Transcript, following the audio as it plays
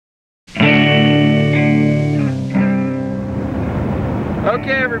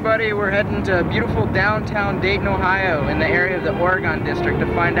Okay everybody, we're heading to beautiful downtown Dayton, Ohio in the area of the Oregon district to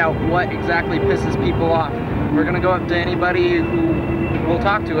find out what exactly pisses people off. We're going to go up to anybody who will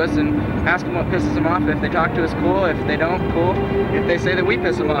talk to us and ask them what pisses them off. If they talk to us, cool. If they don't, cool. If they say that we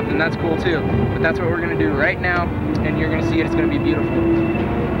piss them off, then that's cool too. But that's what we're going to do right now, and you're going to see it. It's going to be beautiful.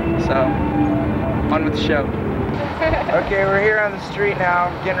 So, on with the show. Okay, we're here on the street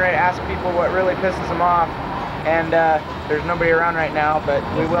now, getting ready to ask people what really pisses them off. And there's nobody around right now, but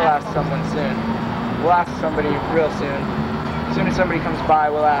we will ask someone soon. We'll ask somebody real soon. As soon as somebody comes by,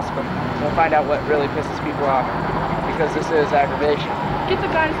 we'll ask them. We'll find out what really pisses people off, because this is aggravation. Get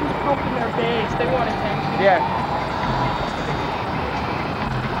the guys who's pumping their bass. They want attention. Yeah.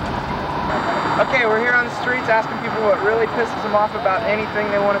 Okay, we're here on the streets asking people what really pisses them off about anything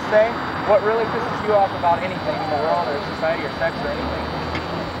they want to say. What really pisses you off about anything in the world or society or sex or anything?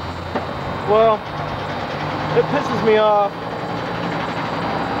 Well, it pisses me off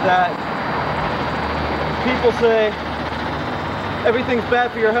that people say everything's bad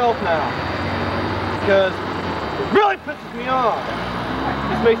for your health now, because it really pisses me off.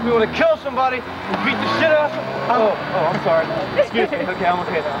 This makes me want to kill somebody and beat the shit out of them. Oh, I'm sorry. Excuse me. Okay, I'm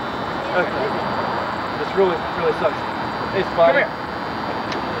okay now. Okay. This really sucks. Hey, Spotty. Come here.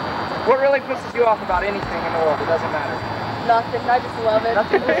 What really pisses you off about anything in the world? It doesn't matter. Nothing. I just love it.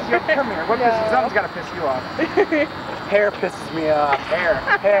 Nothing pisses you off. Come here. What pisses? Something's got to piss you off. Hair pisses me off.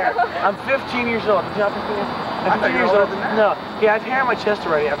 Hair. I'm 15 years old. Did you not 15 years old? I'm 15 years older than that. No. Yeah, I have hair on my chest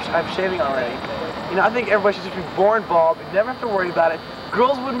already. I'm shaving already. You know, I think everybody should just be born bald. You never have to worry about it.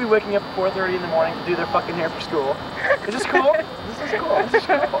 Girls wouldn't be waking up at 4:30 in the morning to do their fucking hair for school. Is this cool? This is cool. This is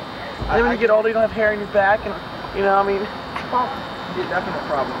cool. And then when you get older, you don't have hair on your back, and you know, I mean, Be a definite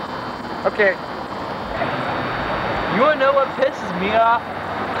problem. Okay. You wanna know what pisses me off?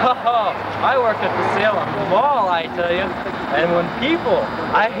 Oh, I work at the Salem Mall, I tell you. And when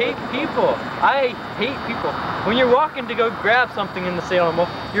I hate people. When you're walking to go grab something in the Salem Mall,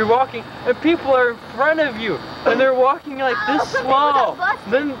 you're walking and people are in front of you and they're walking like this slow.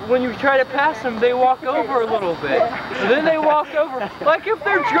 Then when you try to pass them, they walk over a little bit. And then they walk over like if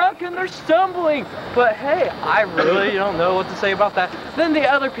they're drunk and they're stumbling. But hey, I really don't know what to say about that. Then the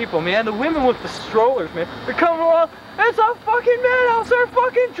other people, man, the women with the strollers, man, they're coming along. It's a fucking madhouse. They're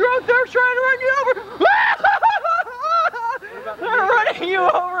fucking drunk. They're trying to run you over. They're running you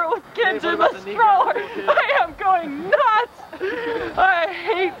over with kids in the stroller. I am going nuts. I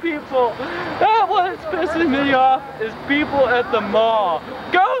hate people. That what's pissing me off is people at the mall.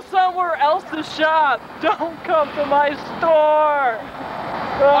 Go somewhere else to shop. Don't come to my store.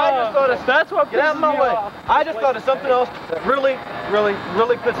 I just thought of, that's what get out pisses of my me way. off. I just thought of something else that really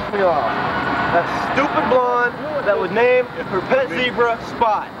pisses me off. That stupid blonde that would name her pet zebra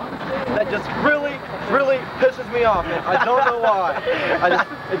Spot. That just really pisses me off, man. I don't know why.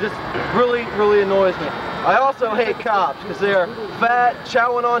 It just really annoys me. I also hate cops because they are fat,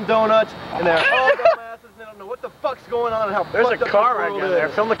 chowing on donuts, and they're all dumbasses, and they don't know what the fuck's going on and how There's fucked a up car this wreck world out there.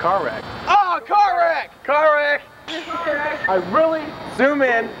 is. Film the car wreck. Oh, car wreck! Car wreck. I really Zoom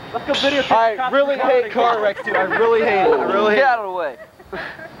in. Let's go videotape. I really hate car wrecks, dude. I really hate it. I really hate Get it. out of the way.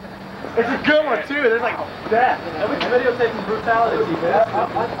 It's a good one too. There's like death. And we can videotape some brutality.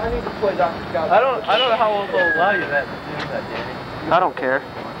 I need to play Dr. Scott. I don't know how old they'll allow you that to do that, Danny. I don't care.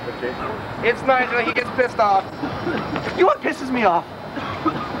 It's Nigel. He gets pissed off. You know what pisses me off?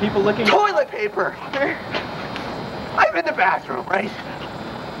 People licking Toilet paper. I'm in the bathroom, right?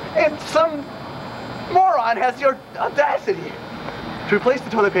 And some moron has the audacity to replace the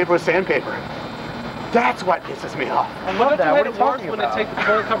toilet paper with sandpaper. That's what pisses me off. I love that. What are you talking when about? they take the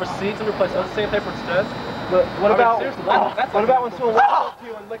toilet cover seats and replace other sandpaper instead? But what about seriously, that's what about when someone walks up to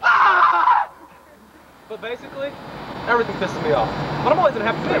you and licks you? But basically, everything pisses me off. But I'm always in a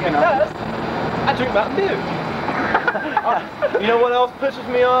happy mood because I drink Mountain Dew. You know what else pisses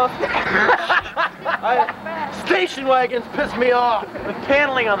me off? Station wagons piss me off. The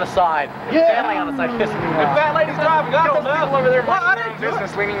paneling on the side. Yeah. Paneling on the side pisses me And off. fat ladies driving. I don't know. Over there, Well, I didn't do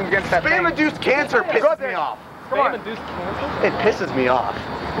business leaning against that thing. Spam-induced cancer pisses me off. Spam-induced cancer? It pisses me off.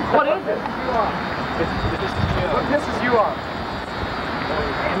 What is it? What pisses you off?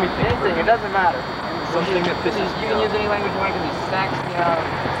 Anything. It doesn't matter. Something that pisses You me can off. use any language you want. It can be sex,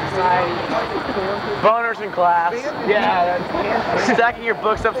 society. Boners in class. Yeah. Stacking your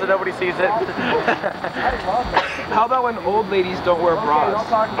books up so nobody sees it. How about when old ladies don't wear bras? Don't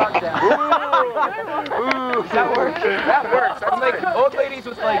talk about that. Ooh, that works. That works. That's Like good. old ladies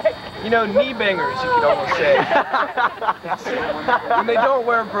with like, you know, knee bangers, you could almost say. When they don't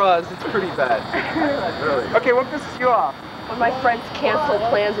wear bras, it's pretty bad. Okay, what pisses you off? when my friends cancel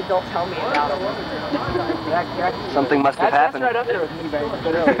plans and don't tell me about them. Something must have happened. That's right up there with knee bangers.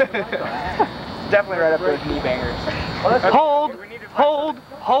 Definitely right up there with knee bangers.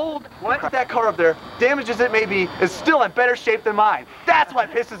 Hold! What? That car up there, damaged as it may be, is still in better shape than mine. That's what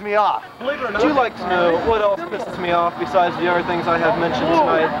pisses me off. Would you like to know what else pisses me off besides the other things I have mentioned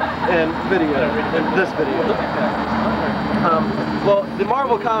tonight in this video? Well, the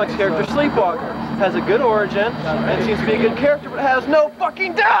Marvel Comics character Sleepwalker has a good origin and seems to be a good character, but has no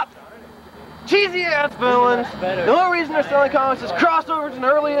fucking depth! Cheesy ass villains. The only reason they're selling comics is crossovers and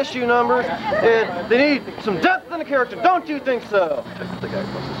early issue numbers, and they need some depth in the character. Don't you think so?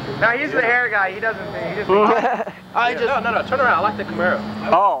 No, he's the hair guy. He doesn't think. He just. No, Turn around. I like the Camaro.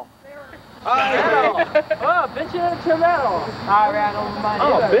 Oh. Oh, bitchin' tomato.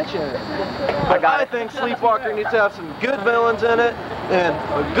 Oh, bitchin'. I think Sleepwalker needs to have some good villains in it and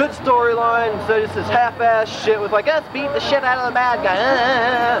a good storyline instead of just this half-ass shit with like, let's beat the shit out of the bad guy.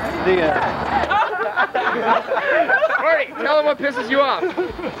 The end. Marty, tell him what pisses you off.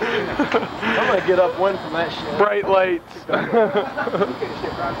 I'm gonna get up one from that shit. Bright lights. Turn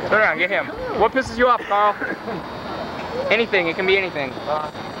around, get him. What pisses you off, Carl? Anything. It can be anything.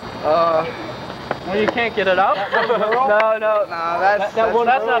 When you can't get it up? No, that's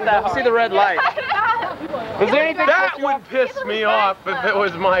not that hard. See the red light. Is there anything That would piss me off if it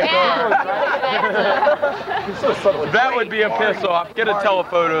was my car. That would be a piss off. Get a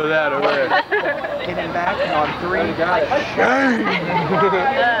telephoto of that over there. Getting back on 3.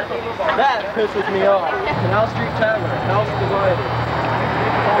 That pisses me off. Canal Street Tavern, House Divided.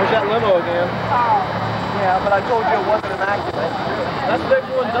 There's that limo again. Yeah, but I told you it wasn't an accident. That's what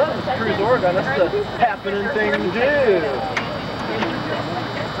everyone does is cruise Oregon. That's the happening thing to do.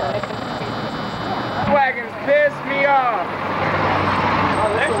 Wagons piss me off.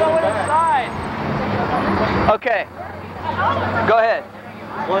 There's someone inside. Okay. Go ahead.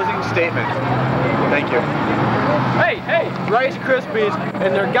 Closing statement. Thank you. Hey. Rice Krispies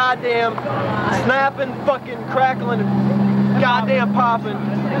and they're goddamn snapping, fucking crackling, goddamn popping.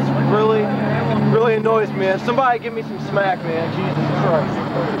 This really annoys me, man. Somebody give me some smack, man. Jesus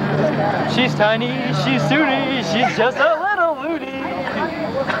Christ. She's tiny, she's sooty, she's just a little looty.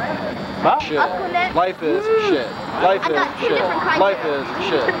 Shit. Life is shit. Life is shit. Life is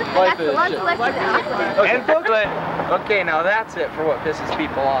shit. Life is shit. Okay, now that's it for what pisses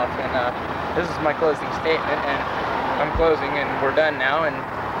people off, and this is my closing statement, and I'm closing, and we're done now, and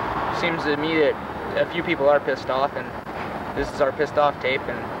it seems to me that a few people are pissed off, and this is our pissed off tape,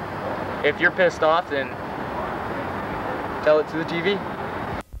 and if you're pissed off, then tell it to the TV.